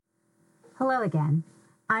Hello again.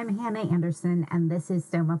 I'm Hannah Anderson, and this is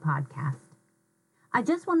Soma Podcast. I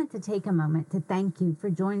just wanted to take a moment to thank you for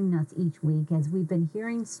joining us each week as we've been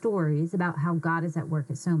hearing stories about how God is at work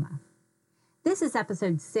at Soma. This is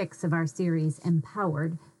episode 6 of our series,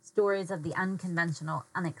 Empowered, Stories of the Unconventional,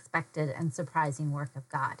 Unexpected, and Surprising Work of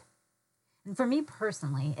God. And for me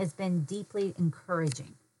personally, it's been deeply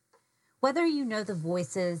encouraging. Whether you know the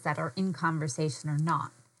voices that are in conversation or not,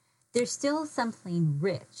 there's still something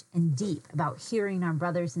rich and deep about hearing our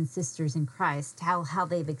brothers and sisters in Christ tell how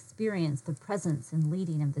they've experienced the presence and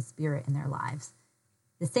leading of the Spirit in their lives.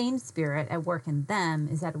 The same Spirit at work in them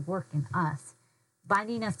is at work in us,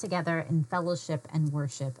 binding us together in fellowship and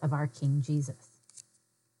worship of our King Jesus.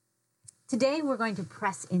 Today, we're going to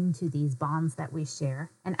press into these bonds that we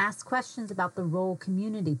share and ask questions about the role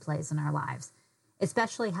community plays in our lives,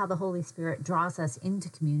 especially how the Holy Spirit draws us into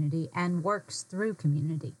community and works through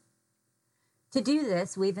community. To do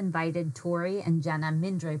this, we've invited Tori and Jenna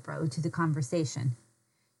Mindrebro to the conversation.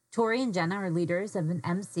 Tori and Jenna are leaders of an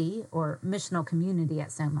MC, or missional community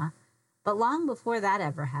at Soma, but long before that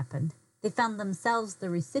ever happened, they found themselves the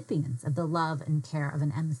recipients of the love and care of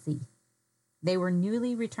an MC. They were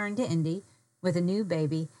newly returned to Indy with a new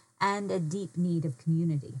baby and a deep need of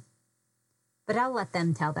community. But I'll let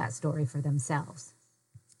them tell that story for themselves.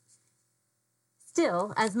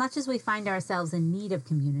 Still, as much as we find ourselves in need of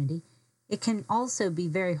community, it can also be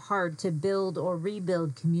very hard to build or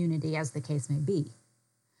rebuild community, as the case may be.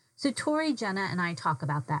 So Tori, Jenna, and I talk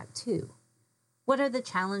about that too. What are the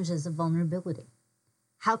challenges of vulnerability?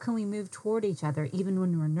 How can we move toward each other even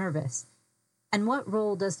when we're nervous? And what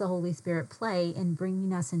role does the Holy Spirit play in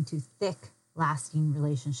bringing us into thick, lasting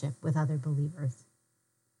relationship with other believers?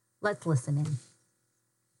 Let's listen in.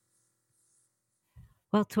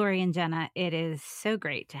 Well, Tori and Jenna, it is so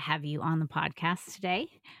great to have you on the podcast today.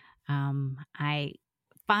 I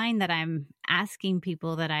find that I'm asking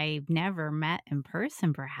people that I've never met in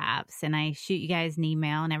person, perhaps, and I shoot you guys an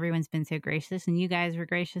email, and everyone's been so gracious, and you guys were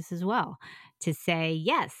gracious as well to say,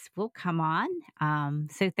 yes, we'll come on.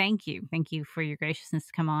 So thank you. Thank you for your graciousness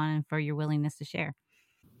to come on and for your willingness to share.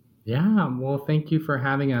 Yeah, well, thank you for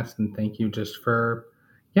having us, and thank you just for,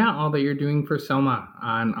 all that you're doing for Soma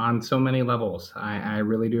on so many levels. I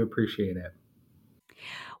really do appreciate it.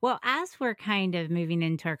 Well, as we're kind of moving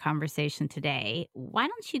into our conversation today, why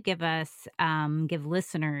don't you give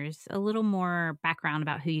listeners a little more background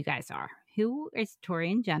about who you guys are? Who is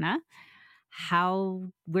Tori and Jenna?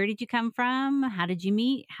 Where did you come from? How did you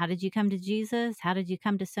meet? How did you come to Jesus? How did you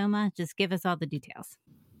come to Soma? Just give us all the details.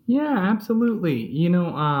 Yeah, absolutely.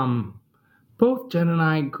 Both Jen and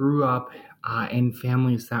I grew up in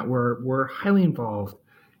families that were highly involved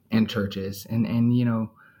in churches, and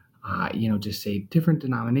just say different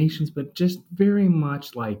denominations, but just very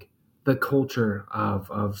much like the culture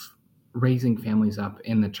of raising families up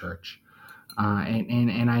in the church.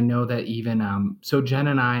 And I know that even so Jen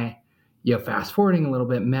and I, fast forwarding a little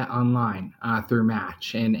bit, met online through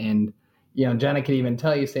Match, and Jenna can even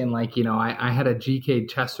tell you, saying like, I had a G.K.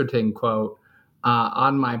 Chesterton quote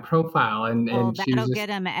on my profile, and she was that'll get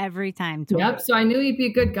him every time. Yep. So I knew he'd be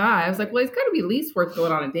a good guy. I was like, well, he's got to be at least worth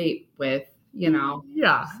going on a date with,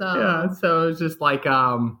 Yeah. So it was just like,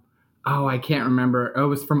 I can't remember. Oh, it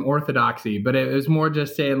was from Orthodoxy, but it was more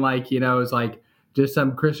just saying like, it was like just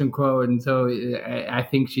some Christian quote. And so I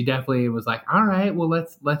think she definitely was like, all right, well,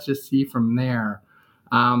 let's just see from there.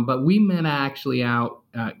 But we met actually out,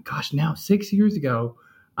 now 6 years ago,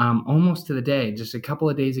 almost to the day, just a couple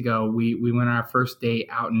of days ago, we went on our first date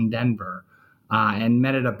out in Denver, and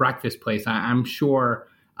met at a breakfast place. I'm sure,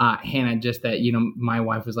 Hannah, just that, my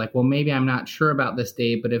wife was like, well, maybe I'm not sure about this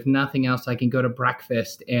date, but if nothing else, I can go to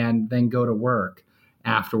breakfast and then go to work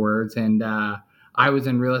afterwards. And I was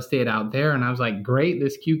in real estate out there, and I was like, great,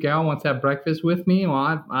 this cute gal wants to have breakfast with me.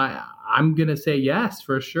 Well, I'm going to say yes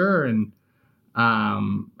for sure. And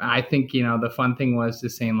I think, the fun thing was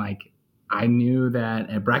just saying like, I knew that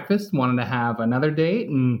at breakfast wanted to have another date,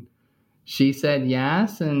 and she said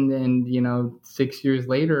yes. And 6 years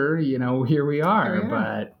later, here we are.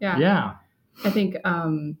 But yeah. I think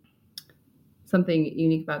something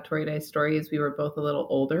unique about Tori and I's story is we were both a little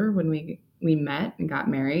older when we met and got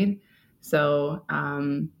married. So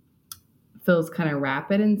feels kind of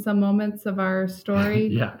rapid in some moments of our story.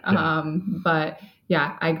 Yeah. But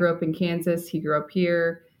yeah, I grew up in Kansas. He grew up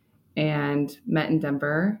here and met in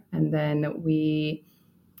Denver. And then we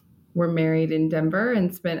were married in Denver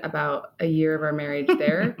and spent about a year of our marriage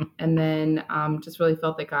there. And then just really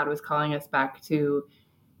felt that God was calling us back to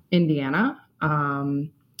Indiana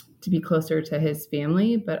to be closer to his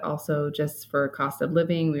family, but also just for cost of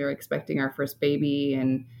living. We were expecting our first baby,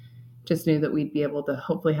 and just knew that we'd be able to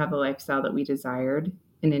hopefully have the lifestyle that we desired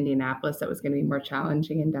in Indianapolis that was going to be more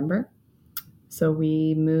challenging in Denver. So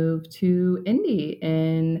we moved to Indy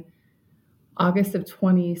in August of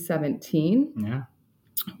 2017. Yeah.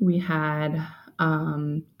 We had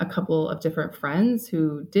a couple of different friends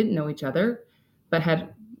who didn't know each other, but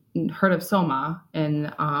had heard of Soma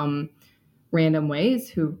in random ways,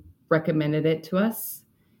 who recommended it to us.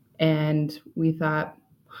 And we thought,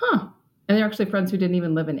 and they're actually friends who didn't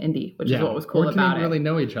even live in Indy, which is what was cool about it. Didn't really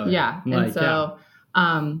know each other. Yeah. And so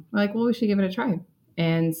we're like, well, we should give it a try.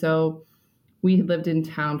 And so we lived in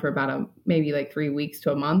town for about maybe like 3 weeks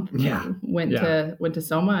to a month. Yeah. Went to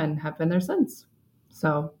Soma and have been there since.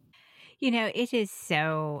 So, it is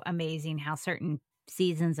so amazing how certain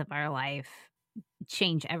seasons of our life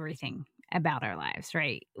change everything about our lives,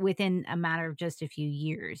 right? Within a matter of just a few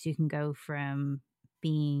years, you can go from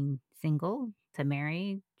being single to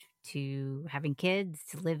married to having kids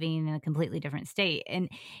to living in a completely different state. And,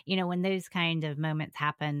 when those kind of moments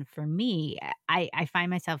happen for me, I find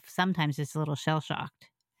myself sometimes just a little shell shocked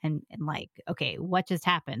and like, okay, what just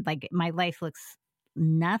happened? Like my life looks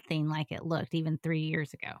nothing like it looked even 3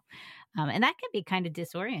 years ago. And that can be kind of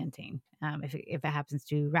disorienting if it happens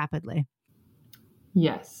too rapidly.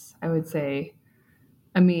 Yes, I would say.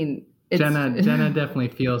 I mean, Jenna definitely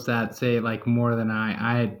feels that, say, like more than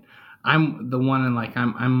I'm the one, and like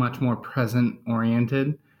I'm much more present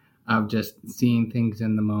oriented, of just seeing things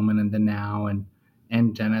in the moment and the now,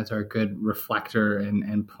 and Jenna's our good reflector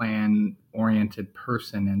and plan oriented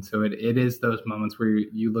person, and so it is those moments where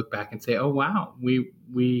you look back and say, oh wow,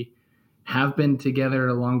 we have been together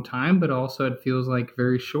a long time, but also it feels like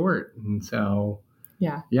very short, and so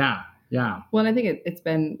yeah. Well, and I think it's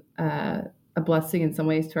been a blessing in some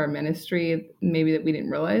ways to our ministry, maybe that we didn't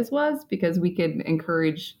realize was, because we could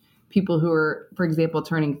encourage people who are, for example,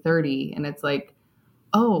 turning 30. And it's like,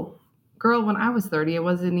 oh, girl, when I was 30, it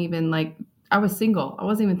wasn't even like, I was single. I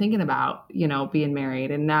wasn't even thinking about, being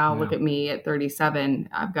married. And now look at me at 37.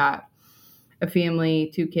 I've got a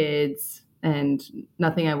family, 2 kids, and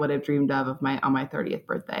nothing I would have dreamed of on my 30th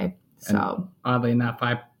birthday. So and oddly enough,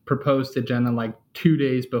 I proposed to Jenna like 2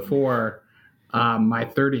 days before my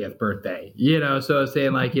 30th birthday, so I was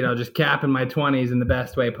saying like, just capping my 20s in the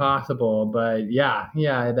best way possible. But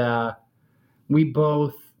we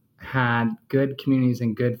both had good communities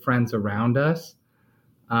and good friends around us,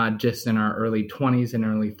 just in our early 20s and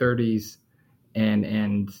early 30s.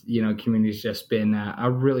 And community's just been a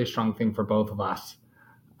really strong thing for both of us.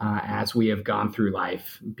 As we have gone through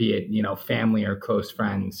life, be it, family or close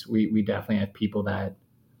friends, we definitely have people that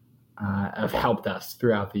have helped us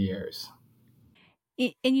throughout the years.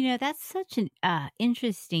 And that's such an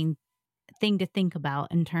interesting thing to think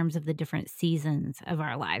about in terms of the different seasons of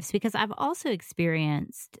our lives, because I've also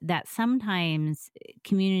experienced that sometimes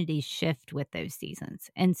communities shift with those seasons.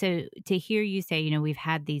 And so to hear you say, we've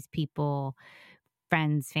had these people,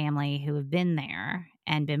 friends, family who have been there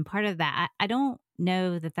and been part of that, I don't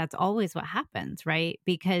know that that's always what happens, right?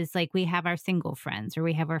 Because like we have our single friends, or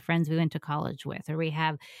we have our friends we went to college with, or we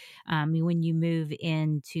have when you move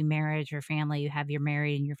into marriage or family, you have your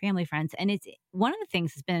married and your family friends. And it's one of the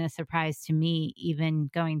things that's been a surprise to me,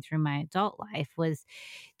 even going through my adult life, was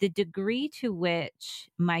the degree to which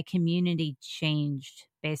my community changed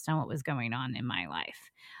based on what was going on in my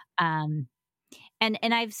life. And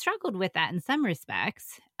I've struggled with that in some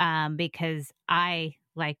respects, because I,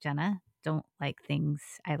 like Jenna, don't like things.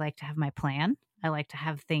 I like to have my plan. I like to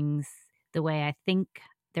have things the way I think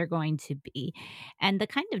they're going to be. And the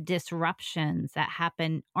kind of disruptions that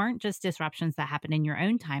happen aren't just disruptions that happen in your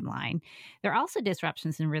own timeline. They're also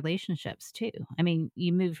disruptions in relationships too. I mean,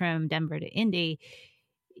 you move from Denver to Indy,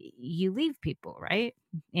 you leave people, right?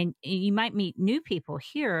 And you might meet new people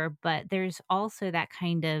here, but there's also that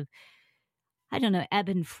kind of, I don't know, ebb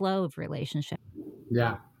and flow of relationship.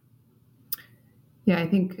 Yeah. Yeah, I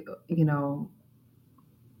think,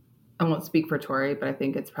 I won't speak for Tori, but I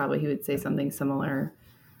think it's probably he would say something similar.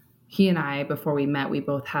 He and I, before we met, we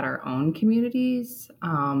both had our own communities,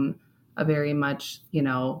 a very much,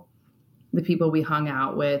 the people we hung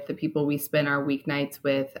out with, the people we spent our weeknights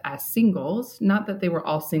with as singles. Not that they were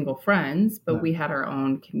all single friends, but we had our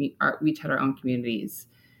own, we each had our own communities.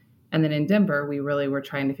 And then in Denver, we really were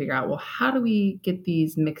trying to figure out, well, how do we get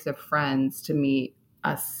these mix of friends to meet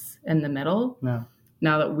us in the middle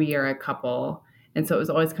now that we are a couple? And so it was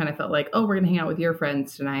always kind of felt like, oh, we're going to hang out with your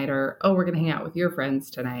friends tonight, or, oh, we're going to hang out with your friends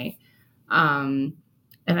tonight. And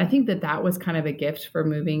I think that was kind of a gift for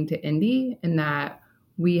moving to Indy, in that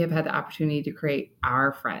we have had the opportunity to create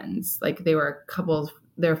our friends. Like they were couples,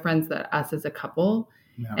 they're friends that us as a couple.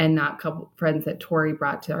 and not couple friends that Tori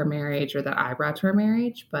brought to our marriage or that I brought to our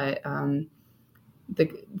marriage, but the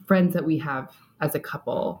friends that we have as a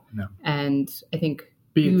couple. No. And I think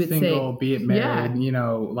be it single, be it married,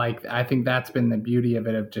 like I think that's been the beauty of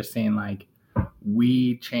it, of just saying like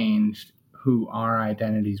we changed who our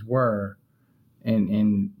identities were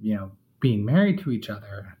in being married to each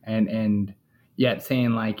other and yet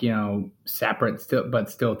saying like, separate still, but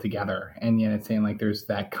still together. And yet it's saying like there's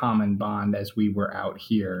that common bond as we were out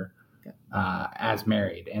here as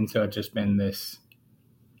married. And so it's just been this.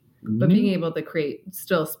 But being able to create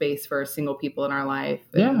still space for single people in our life.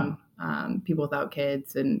 And, people without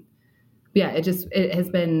kids. And it has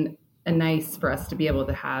been nice for us to be able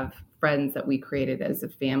to have friends that we created as a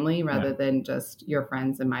family rather than just your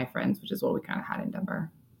friends and my friends, which is what we kind of had in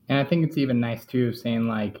Denver. And I think it's even nice too, saying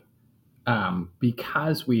like,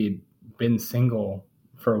 because we'd been single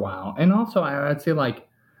for a while. And also I'd say like,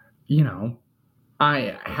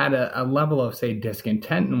 I had a level of say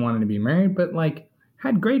discontent and wanting to be married, but like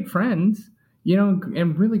had great friends,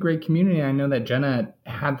 and really great community. I know that Jenna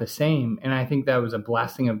had the same. And I think that was a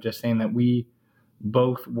blessing of just saying that we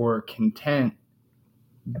both were content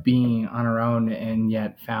being on our own and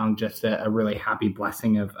yet found just a really happy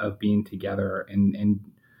blessing of being together and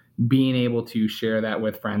being able to share that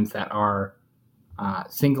with friends that are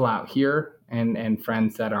single out here and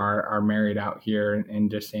friends that are married out here,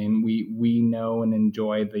 and just saying we know and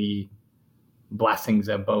enjoy the blessings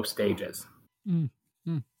of both stages.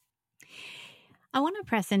 Mm-hmm. I want to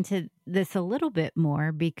press into this a little bit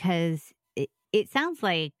more because it sounds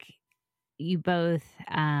like you both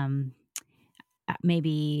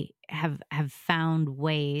maybe have found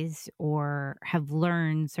ways or have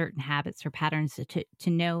learned certain habits or patterns to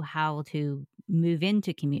know how to move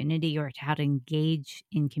into community or how to engage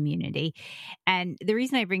in community. And the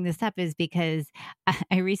reason I bring this up is because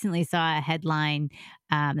I recently saw a headline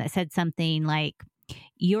that said something like,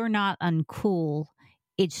 "You're not uncool.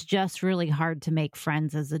 It's just really hard to make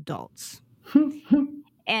friends as adults."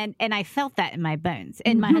 And I felt that in my bones.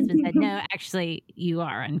 And my husband said, "No, actually, you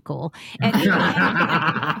are uncool." And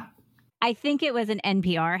I think it was an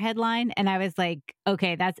NPR headline. And I was like,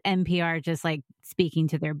 okay, that's NPR just like speaking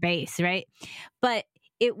to their base, right? But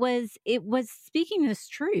it was speaking this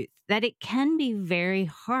truth that it can be very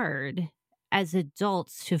hard as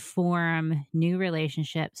adults to form new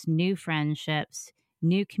relationships, new friendships,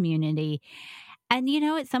 new community. And,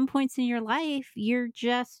 at some points in your life, you're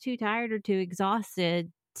just too tired or too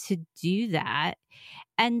exhausted to do that.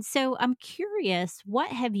 And so I'm curious, what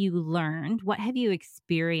have you learned? What have you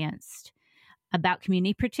experienced about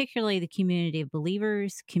community, particularly the community of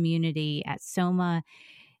believers, community at Soma,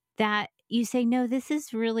 that you say, no, this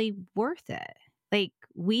is really worth it? Like,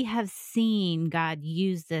 we have seen God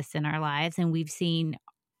use this in our lives, and we've seen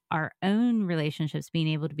our own relationships being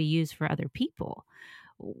able to be used for other people.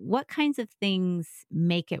 What kinds of things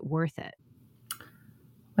make it worth it?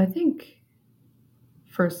 I think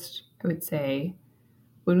first, I would say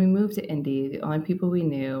when we moved to Indy, the only people we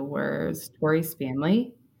knew were Tori's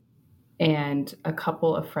family and a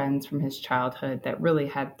couple of friends from his childhood that really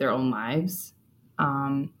had their own lives.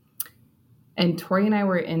 And Tori and I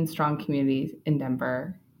were in strong communities in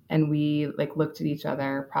Denver, and we looked at each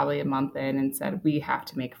other probably a month in and said, we have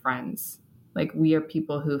to make friends. Like, we are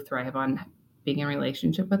people who thrive on being in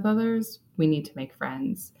relationship with others. We need to make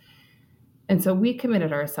friends. And so we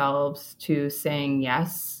committed ourselves to saying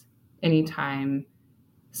yes anytime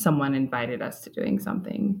someone invited us to doing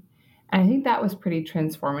something. And I think that was pretty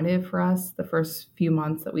transformative for us the first few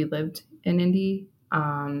months that we lived in Indy,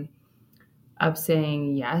 of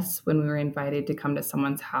saying yes when we were invited to come to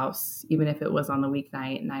someone's house, even if it was on the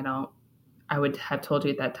weeknight. And I would have told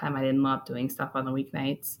you at that time I didn't love doing stuff on the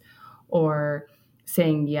weeknights, or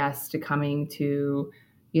saying yes to coming to,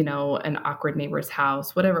 an awkward neighbor's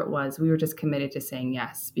house, whatever it was. We were just committed to saying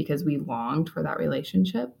yes because we longed for that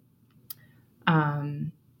relationship.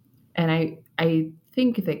 And I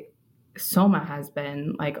think that Soma has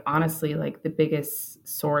been honestly, the biggest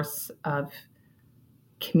source of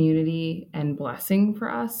community and blessing for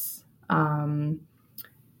us,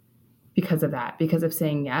 because of that, because of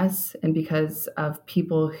saying yes, and because of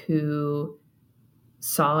people who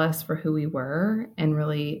saw us for who we were and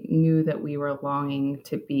really knew that we were longing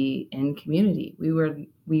to be in community.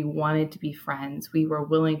 We wanted to be friends. We were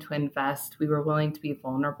willing to invest. We were willing to be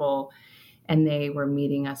vulnerable, and they were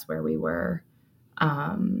meeting us where we were.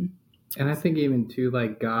 And I think even too,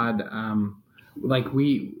 God,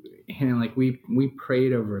 we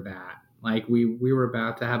prayed over that. We were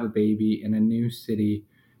about to have a baby in a new city,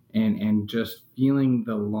 and just feeling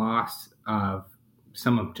the loss of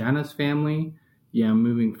some of Jenna's family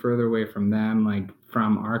moving further away from them, like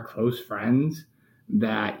from our close friends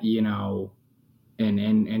that,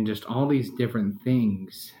 and just all these different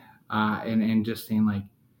things. And just saying like,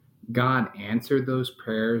 God answered those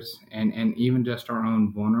prayers, and even just our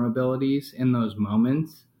own vulnerabilities in those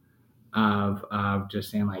moments of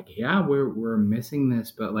just saying like, yeah, we're missing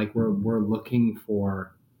this, but like we're looking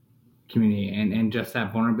for community, and just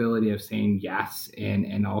that vulnerability of saying yes.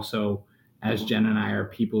 And also, as Jen and I are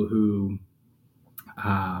people who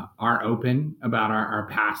are open about our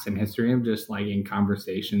past and history, of just like in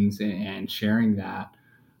conversations and sharing that,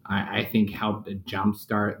 I think helped to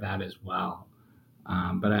jumpstart that as well.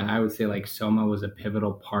 But I would say like Soma was a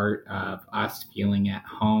pivotal part of us feeling at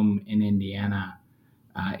home in Indiana.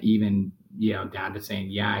 Even, Dad is saying,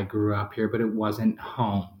 yeah, I grew up here, but it wasn't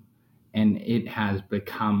home. And it has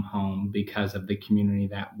become home because of the community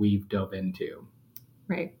that we've dove into.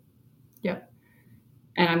 Right. Yep.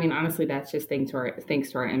 And I mean, honestly, that's just thanks to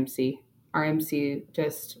our MC. Our MC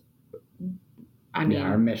just, our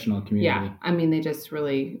missional community. Yeah. I mean, they just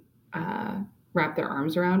really wrapped their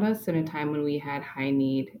arms around us in a time when we had high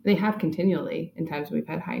need. They have continually in times when we've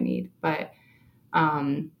had high need, but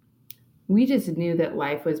we just knew that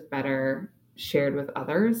life was better shared with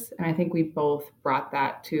others. And I think we both brought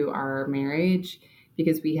that to our marriage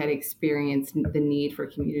because we had experienced the need for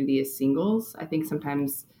community as singles. I think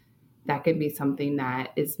sometimes that could be something that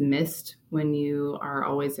is missed when you are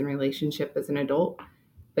always in relationship as an adult.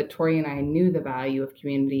 But Tori and I knew the value of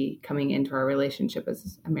community coming into our relationship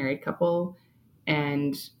as a married couple.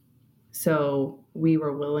 And so we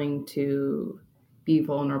were willing to be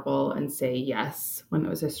vulnerable and say yes when it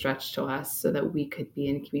was a stretch to us so that we could be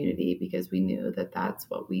in community, because we knew that that's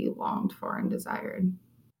what we longed for and desired.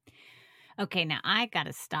 Okay, now I got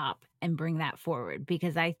to stop and bring that forward,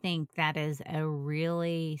 because I think that is a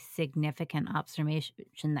really significant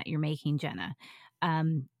observation that you're making, Jenna.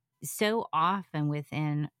 So often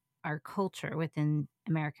within our culture, within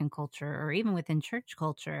American culture, or even within church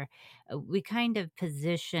culture, we kind of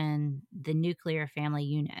position the nuclear family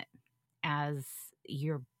unit as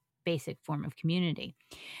your basic form of community.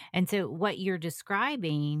 And so what you're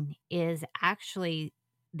describing is actually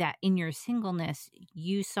that in your singleness,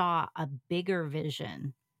 you saw a bigger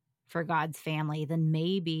vision for God's family than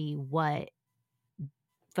maybe what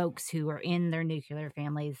folks who are in their nuclear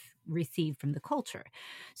families receive from the culture.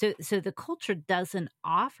 So the culture doesn't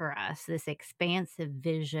offer us this expansive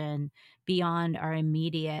vision beyond our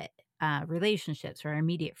immediate relationships or our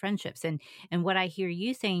immediate friendships. And what I hear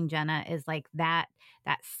you saying, Jenna, is like that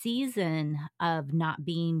season of not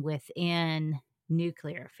being within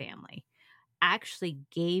nuclear family actually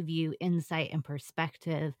gave you insight and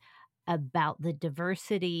perspective about the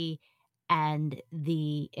diversity and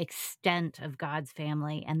the extent of God's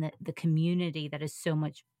family and the community that is so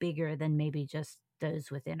much bigger than maybe just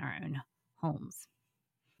those within our own homes.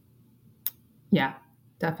 Yeah,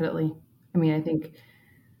 definitely. I mean, I think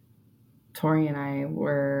Tori and I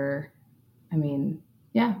were,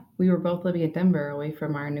 we were both living in Denver away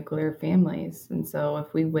from our nuclear families. And so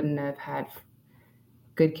if we wouldn't have had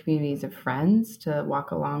good communities of friends to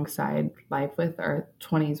walk alongside life with, our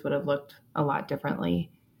 20s would have looked a lot differently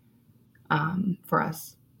for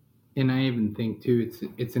us. And I even think too,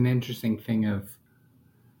 it's an interesting thing of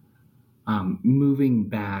moving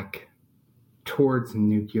back towards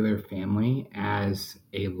nuclear family as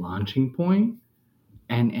a launching point,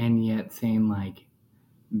 and yet saying like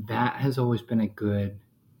that has always been a good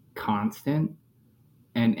constant,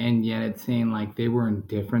 and yet it's saying like they were in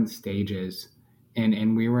different stages,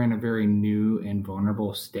 and we were in a very new and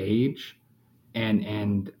vulnerable stage,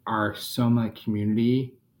 and our Soma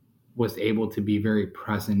community was able to be very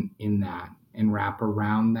present in that and wrap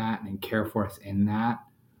around that and care for us in that,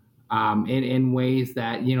 in ways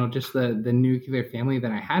that, just the nuclear family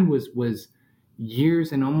that I had was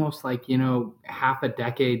years and almost like, half a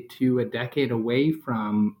decade to a decade away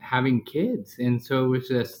from having kids. And so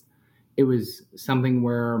it was something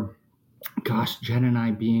where, gosh, Jen and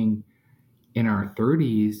I being in our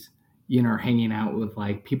 30s, hanging out with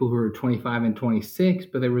like people who were 25 and 26,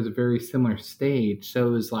 but there was a very similar stage. So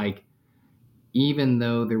it was like, even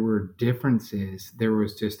though there were differences, there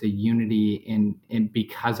was just a unity in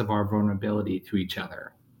because of our vulnerability to each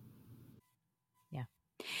other. Yeah.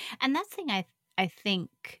 And that's the thing, I think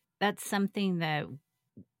that's something that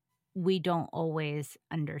we don't always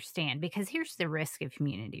understand, because here's the risk of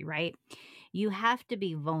community, right? You have to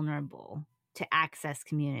be vulnerable to access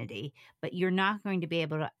community, but you're not going to be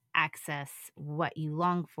able to access what you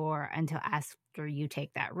long for until after you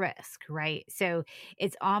take that risk, right? So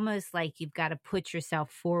it's almost like you've got to put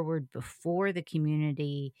yourself forward before the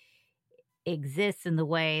community exists in the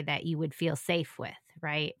way that you would feel safe with,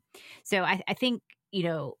 right? So I think,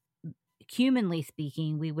 humanly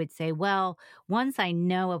speaking, we would say, well, once I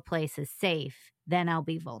know a place is safe, then I'll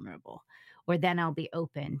be vulnerable, or then I'll be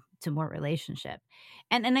open to more relationship.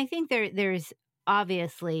 And I think there's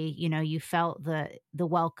obviously, you felt the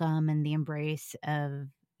welcome and the embrace of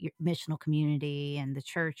your missional community and the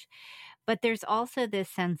church, but there's also this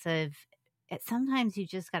sense of sometimes you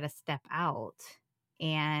just got to step out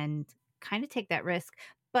and kind of take that risk.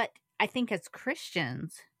 But I think as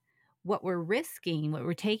Christians, what we're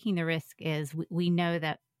taking the risk is we know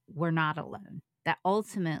that we're not alone, that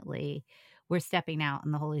ultimately we're stepping out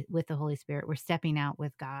with the Holy Spirit. We're stepping out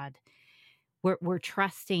with God. We're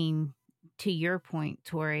trusting, to your point,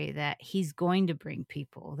 Tori, that he's going to bring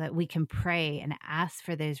people, that we can pray and ask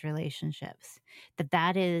for those relationships,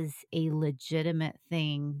 that is a legitimate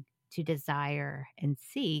thing to desire and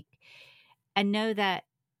seek, and know that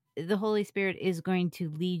the Holy Spirit is going to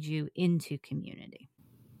lead you into community.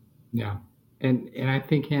 Yeah. And I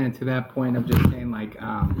think, Hannah, to that point of just saying, like,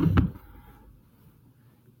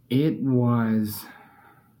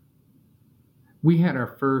 we had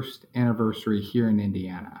our first anniversary here in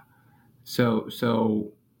Indiana.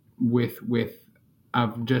 So with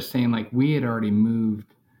of just saying, like, we had already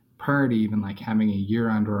moved prior to even like having a year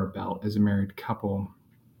under our belt as a married couple.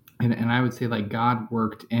 And I would say, like, God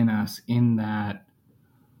worked in us in that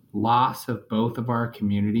loss of both of our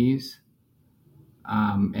communities,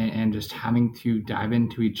 and just having to dive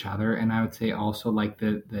into each other. And I would say also, like,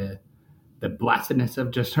 the blessedness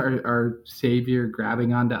of just our Savior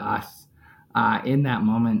grabbing onto us in that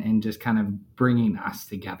moment and just kind of bringing us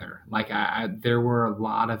together. Like, there were a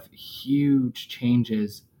lot of huge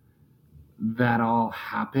changes that all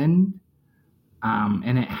happened,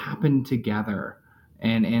 and it happened together.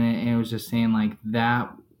 And it was just saying, like,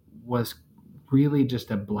 that was really just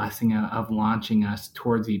a blessing of launching us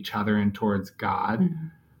towards each other and towards God.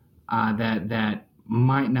 Mm-hmm. That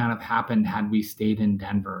might not have happened had we stayed in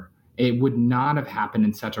Denver. It would not have happened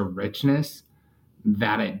in such a richness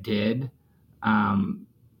that it did,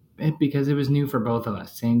 because it was new for both of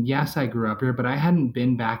us. Saying, yes, I grew up here, but I hadn't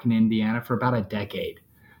been back in Indiana for about a decade.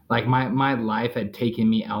 Like, my life had taken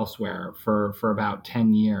me elsewhere for about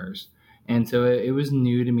 10 years. And so it was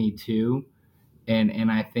new to me too.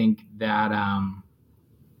 And I think that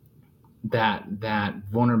that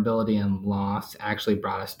vulnerability and loss actually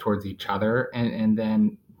brought us towards each other, and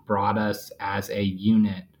then brought us as a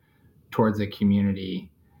unit towards a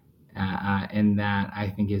community. And that, I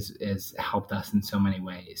think, is helped us in so many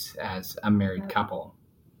ways as a married couple.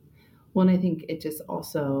 Well, and I think it just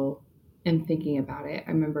also, in thinking about it,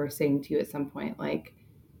 I remember saying to you at some point, like,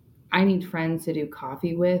 I need friends to do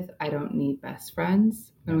coffee with. I don't need best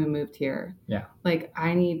friends when we moved here. Yeah. Like,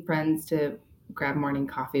 I need friends to grab morning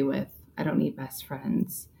coffee with. I don't need best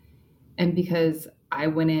friends. And because I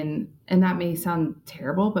went in, and that may sound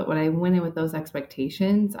terrible, but when I went in with those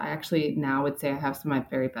expectations, I actually now would say I have some of my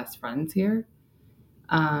very best friends here.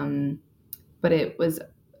 But it was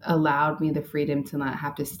allowed me the freedom to not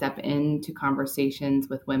have to step into conversations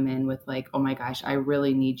with women with, like, oh my gosh, I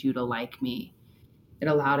really need you to like me. It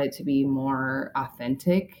allowed it to be more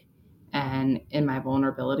authentic, and in my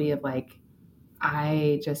vulnerability of, like,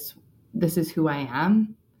 this is who I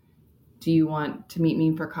am. Do you want to meet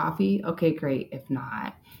me for coffee? Okay, great. If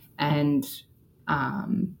not. And,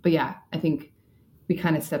 but yeah, I think we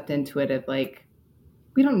kind of stepped into it of, like,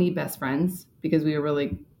 we don't need best friends because we were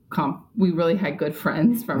we really had good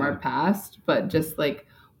friends from our past, but just, like,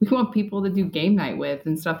 we want people to do game night with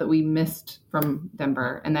and stuff that we missed from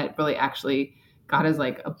Denver. And that really actually, God has,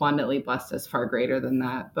 like, abundantly blessed us far greater than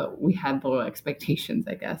that, but we had low expectations,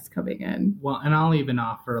 I guess, coming in. Well, and I'll even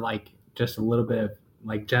offer, like, just a little bit of,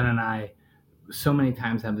 like, Jen and I so many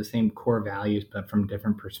times have the same core values, but from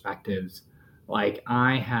different perspectives. Like,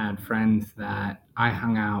 I had friends that I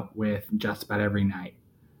hung out with just about every night.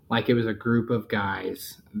 Like, it was a group of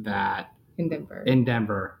guys that in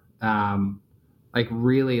Denver, like,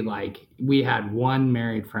 really, like, we had one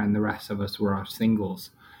married friend, the rest of us were our singles.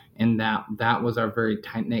 And that was our very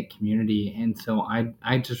tight-knit community. And so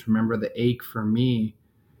I just remember the ache for me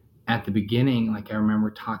at the beginning. Like, I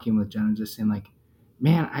remember talking with Jen and just saying, like,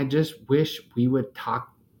 man, I just wish we would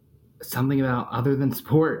talk something about other than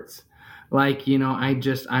sports. Like,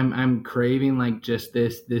 I'm craving, like, just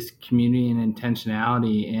this community and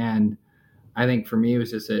intentionality. And I think for me, it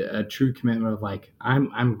was just a true commitment of, like,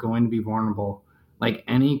 I'm going to be vulnerable. Like,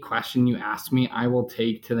 any question you ask me, I will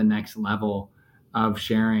take to the next level of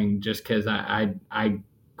sharing, just because I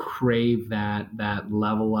crave that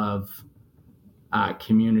level of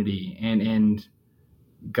community, and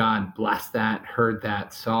God blessed that, heard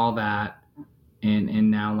that, saw that, And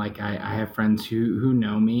now like I have friends who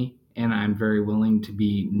know me, and I'm very willing to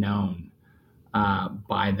be known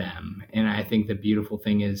by them. And I think the beautiful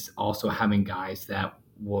thing is also having guys that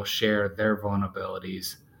will share their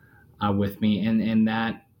vulnerabilities with me, and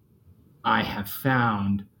that I have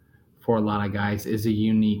found for a lot of guys is a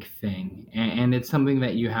unique thing, and it's something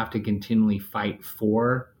that you have to continually fight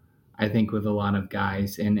for. I think with a lot of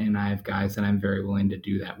guys, and I have guys that I'm very willing to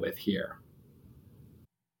do that with here.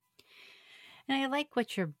 And I like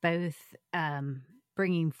what you're both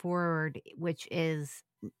bringing forward, which is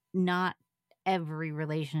not every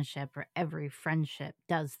relationship or every friendship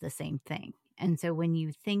does the same thing. And so when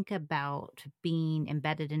you think about being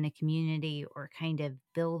embedded in a community or kind of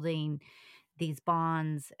building these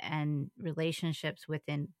bonds and relationships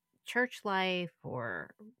within church life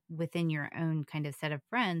or within your own kind of set of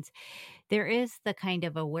friends, there is the kind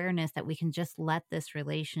of awareness that we can just let this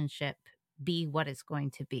relationship be what it's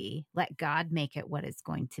going to be, let God make it what it's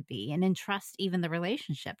going to be, and entrust even the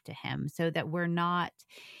relationship to Him so that we're not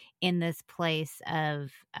in this place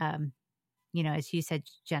of, as you said,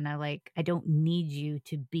 Jenna, like, I don't need you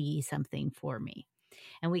to be something for me.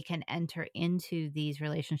 And we can enter into these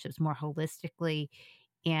relationships more holistically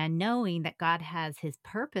and knowing that God has His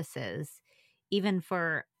purposes, even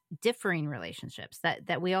for differing relationships,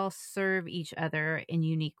 that we all serve each other in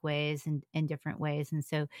unique ways and in different ways. And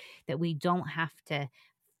so that we don't have to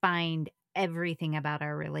find everything about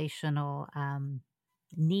our relational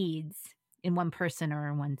needs in one person or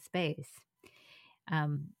in one space.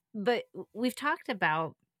 But we've talked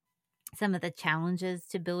about some of the challenges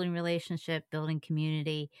to building relationship, building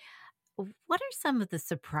community. What are some of the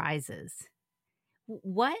surprises?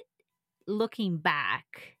 What, looking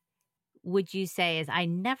back, would you say is, I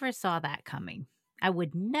never saw that coming? I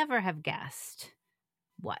would never have guessed.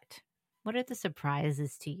 What are the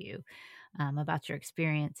surprises to you about your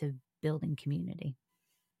experience of building community?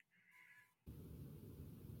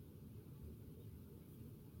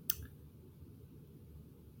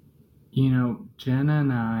 Jenna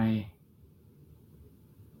and I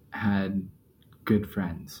had good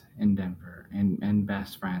friends in Denver and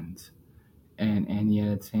best friends. And yet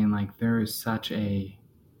it's saying like there is such a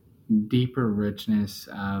deeper richness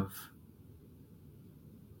of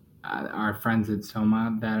our friends at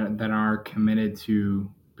Soma that are committed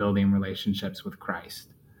to building relationships with Christ,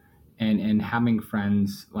 and having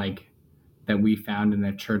friends like that we found in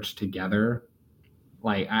the church together.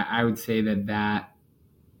 Like I would say that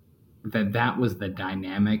was the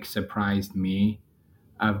dynamic surprised me,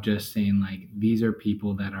 of just saying like these are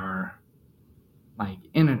people that are like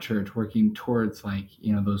in a church working towards like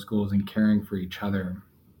those goals and caring for each other,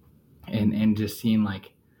 and just seeing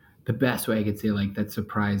like the best way I could say like that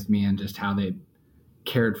surprised me, and just how they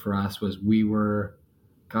cared for us was we were,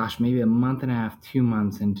 gosh, maybe a month and a half, 2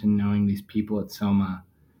 months into knowing these people at Soma,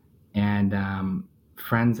 and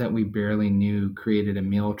friends that we barely knew created a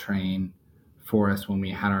meal train for us when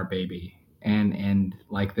we had our baby. And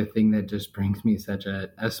like the thing that just brings me such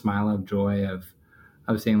a smile of joy of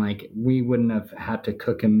saying like we wouldn't have had to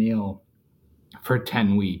cook a meal for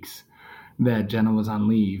 10 weeks that Jenna was on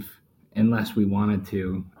leave unless we wanted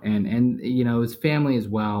to. And his family as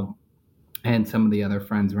well, and some of the other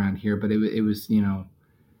friends around here, but it was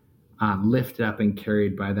lifted up and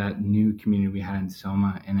carried by that new community we had in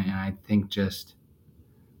Soma. And I think just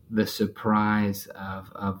the surprise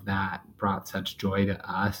of that brought such joy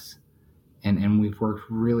to us. And we've worked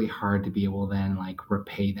really hard to be able to then like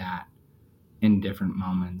repay that in different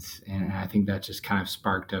moments. And I think that just kind of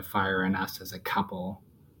sparked a fire in us as a couple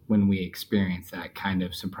when we experienced that kind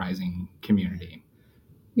of surprising community.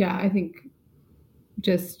 Yeah, I think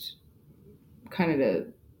just kind of to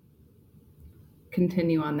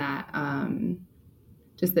continue on that,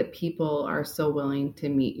 just that people are so willing to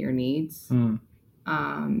meet your needs. Tori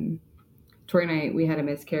and I, we had a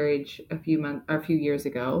miscarriage a few years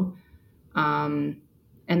ago. And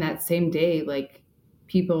that same day, like,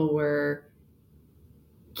 people were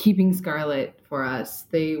keeping Scarlett for us.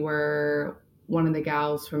 They were, one of the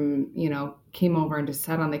gals from, came over and just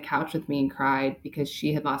sat on the couch with me and cried because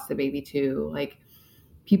she had lost the baby too. Like,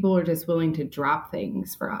 people were just willing to drop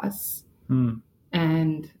things for us.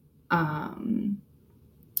 And I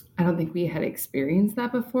don't think we had experienced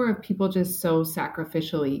that before, of people just so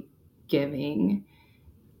sacrificially giving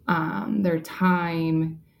their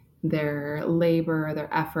time, their labor,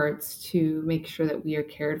 their efforts to make sure that we are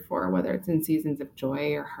cared for, whether it's in seasons of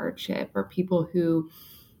joy or hardship, or people who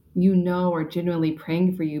are genuinely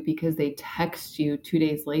praying for you because they text you 2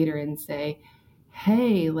 days later and say,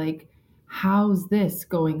 hey, like, how's this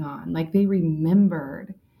going on? Like, they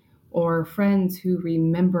remembered or friends who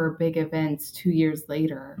remember big events 2 years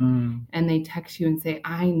later and they text you and say,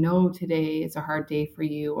 I know today is a hard day for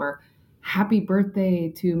you, or happy birthday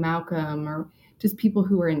to Malcolm, or just people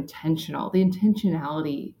who are intentional. The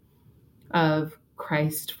intentionality of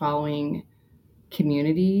Christ following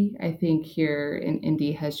community, I think here in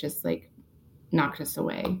Indy has just like knocked us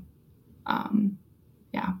away.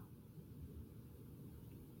 Yeah.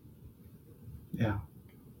 Yeah.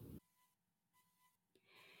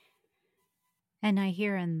 And I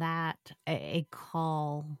hear in that a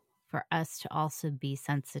call for us to also be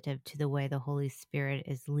sensitive to the way the Holy Spirit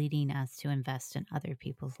is leading us to invest in other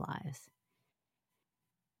people's lives.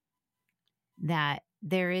 That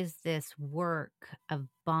there is this work of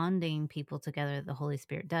bonding people together that the Holy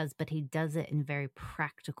Spirit does, but he does it in very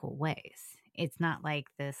practical ways. It's not like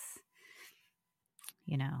this,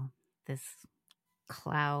 this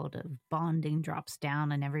cloud of bonding drops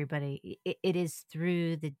down and everybody, it is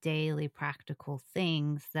through the daily practical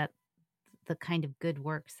things that the kind of good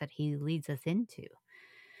works that he leads us into,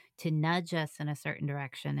 to nudge us in a certain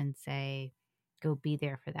direction and say, go be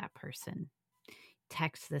there for that person,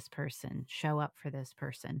 text this person, show up for this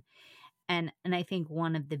person. And I think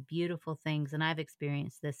one of the beautiful things, and I've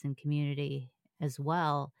experienced this in community as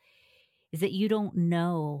well, is that you don't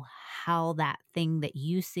know how that thing that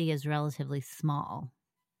you see as relatively small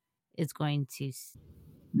is going to.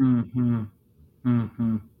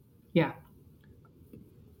 Yeah.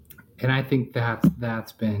 And I think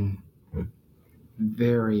that's been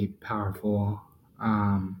very powerful.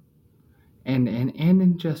 And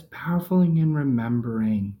just powerful in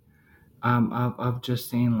remembering of just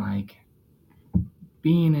saying, like,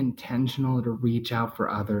 being intentional to reach out for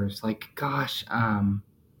others. Like, gosh,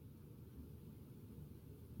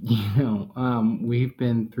 we've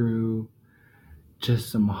been through just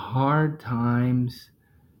some hard times,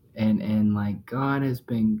 and like God has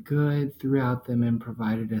been good throughout them and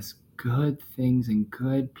provided us good things and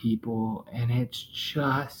good people, and it's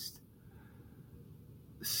just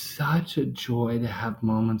such a joy to have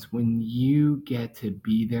moments when you get to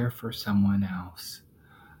be there for someone else,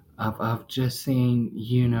 of just saying,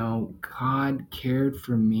 God cared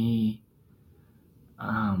for me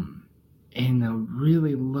in a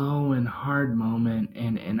really low and hard moment,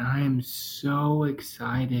 and I am so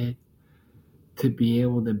excited to be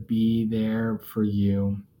able to be there for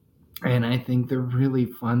you. And I think the really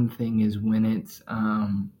fun thing is when it's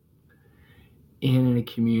in a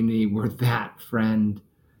community where that friend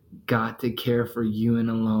got to care for you in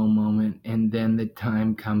a low moment, and then the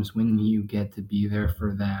time comes when you get to be there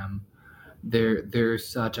for them. There's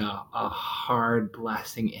such a hard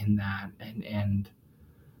blessing in that, and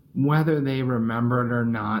whether they remember it or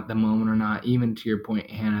not, the moment or not, even to your point,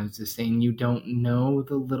 Hannah, is just saying you don't know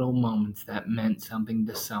the little moments that meant something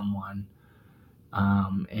to someone,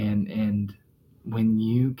 and when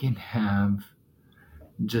you can have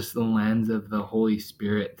just the lens of the Holy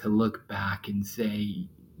Spirit to look back and say,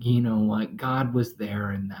 you know what, God was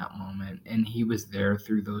there in that moment, and he was there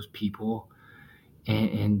through those people,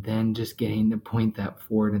 and then just getting to point that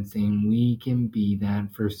forward and saying we can be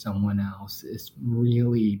that for someone else is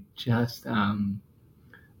really just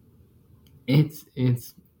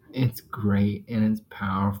it's great, and it's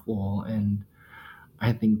powerful, and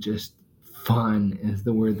I think just fun is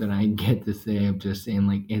the word that I get to say, of just saying,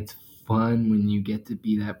 like, it's fun when you get to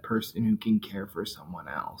be that person who can care for someone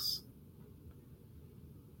else.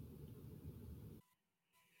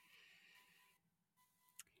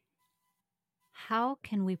 How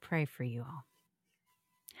can we pray for you all?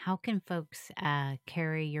 How can folks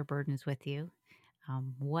carry your burdens with you?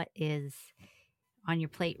 What is on your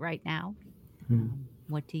plate right now?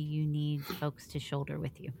 What do you need folks to shoulder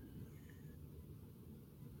with you?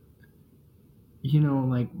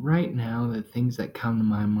 Like right now, the things that come to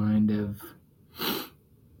my mind of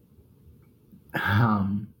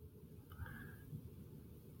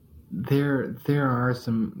there are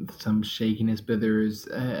some shakiness, but there is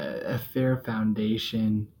a fair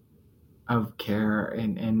foundation of care,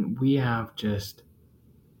 and we have just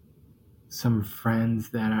some friends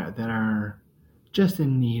that are just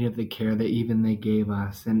in need of the care that even they gave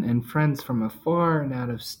us, and friends from afar and out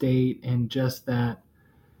of state, and just that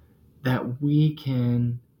we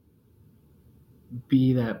can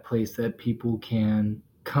be that place that people can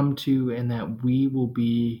come to, and that we will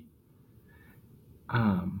be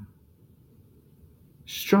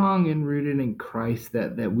strong and rooted in Christ,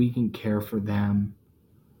 that we can care for them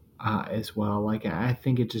as well. Like, I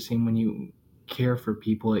think it just seems when you care for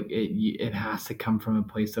people, it has to come from a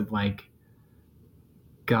place of like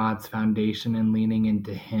God's foundation and leaning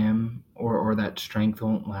into him, or that strength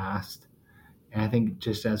won't last. And I think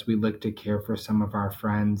just as we look to care for some of our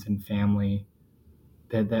friends and family,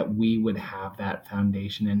 that we would have that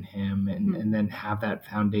foundation in him, and then have that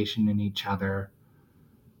foundation in each other,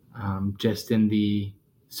 just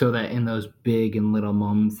so that in those big and little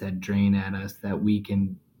moments that drain at us, that we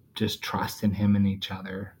can just trust in him and each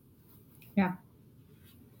other. Yeah.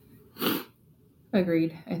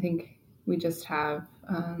 Agreed. I think we just have,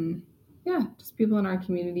 just people in our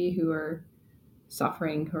community who are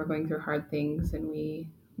suffering, who are going through hard things, and we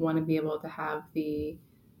want to be able to have the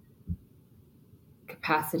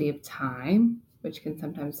capacity of time, which can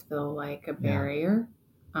sometimes feel like a barrier,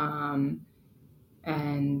 and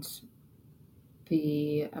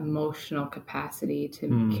the emotional capacity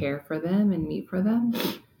to care for them and meet for them.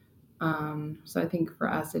 So I think for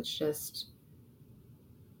us, it's just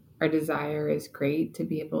our desire is great to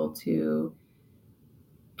be able to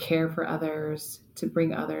care for others, to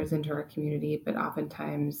bring others into our community, but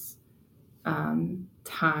oftentimes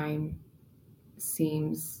time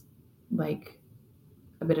seems like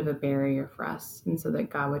a bit of a barrier for us. And so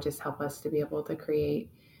that God would just help us to be able to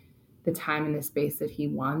create the time and the space that he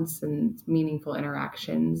wants, and meaningful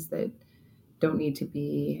interactions that don't need to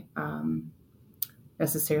be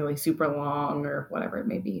necessarily super long or whatever it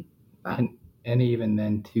may be. But and even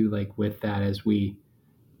then too, like with that, as we,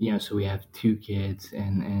 so we have 2 kids,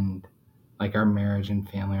 and like our marriage and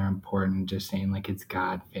family are important, just saying like it's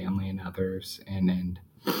God, family, and others. And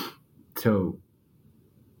so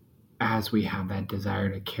as we have that desire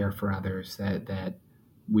to care for others, that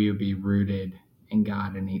we would be rooted in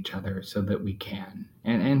God and each other, so that we can,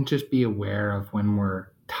 and just be aware of when we're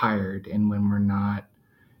tired and when we're not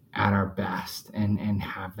at our best, and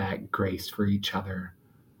have that grace for each other,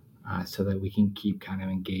 so that we can keep kind of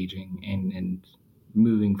engaging and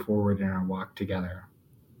moving forward in our walk together.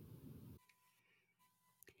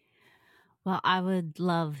 Well, I would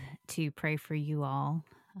love to pray for you all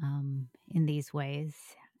in these ways.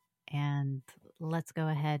 And let's go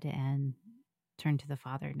ahead and turn to the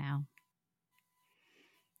Father now.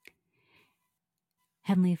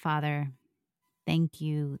 Heavenly Father, thank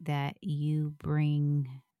you that you bring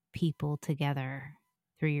people together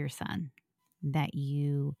through your Son, that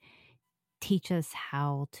you teach us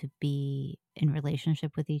how to be in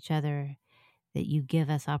relationship with each other, that you give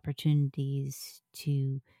us opportunities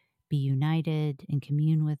to be united and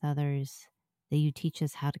commune with others, that you teach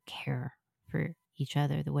us how to care for each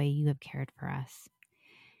other the way you have cared for us.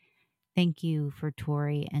 Thank you for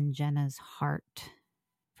Tori and Jenna's heart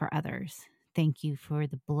for others. Thank you for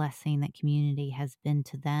the blessing that community has been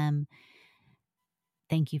to them.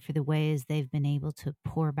 Thank you for the ways they've been able to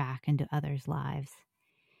pour back into others' lives.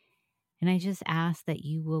 And I just ask that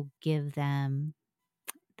you will give them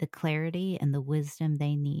the clarity and the wisdom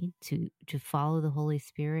they need to follow the Holy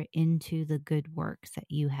Spirit into the good works that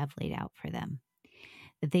you have laid out for them.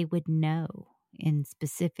 That they would know in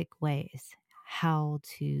specific ways how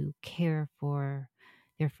to care for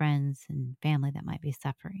their friends and family that might be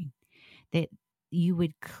suffering. That you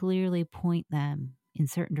would clearly point them in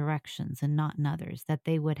certain directions and not in others. That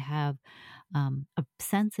they would have a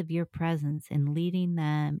sense of your presence in leading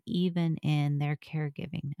them even in their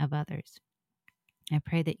caregiving of others. I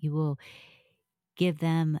pray that you will give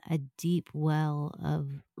them a deep well of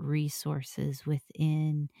resources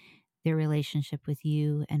within their relationship with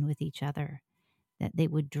you and with each other, that they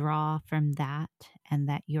would draw from that, and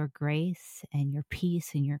that your grace and your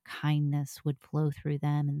peace and your kindness would flow through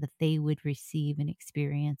them, and that they would receive and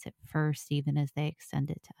experience it first, even as they extend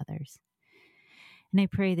it to others. And I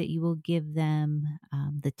pray that you will give them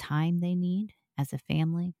the time they need as a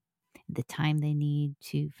family, the time they need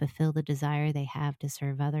to fulfill the desire they have to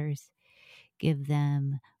serve others. Give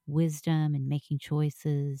them wisdom in making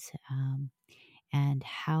choices, and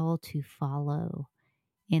how to follow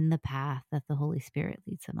in the path that the Holy Spirit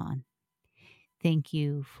leads them on. Thank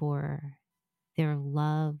you for their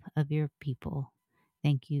love of your people.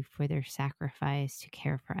 Thank you for their sacrifice to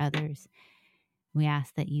care for others. We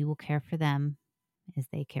ask that you will care for them as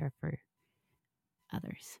they care for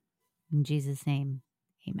others. In Jesus' name,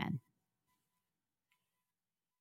 amen.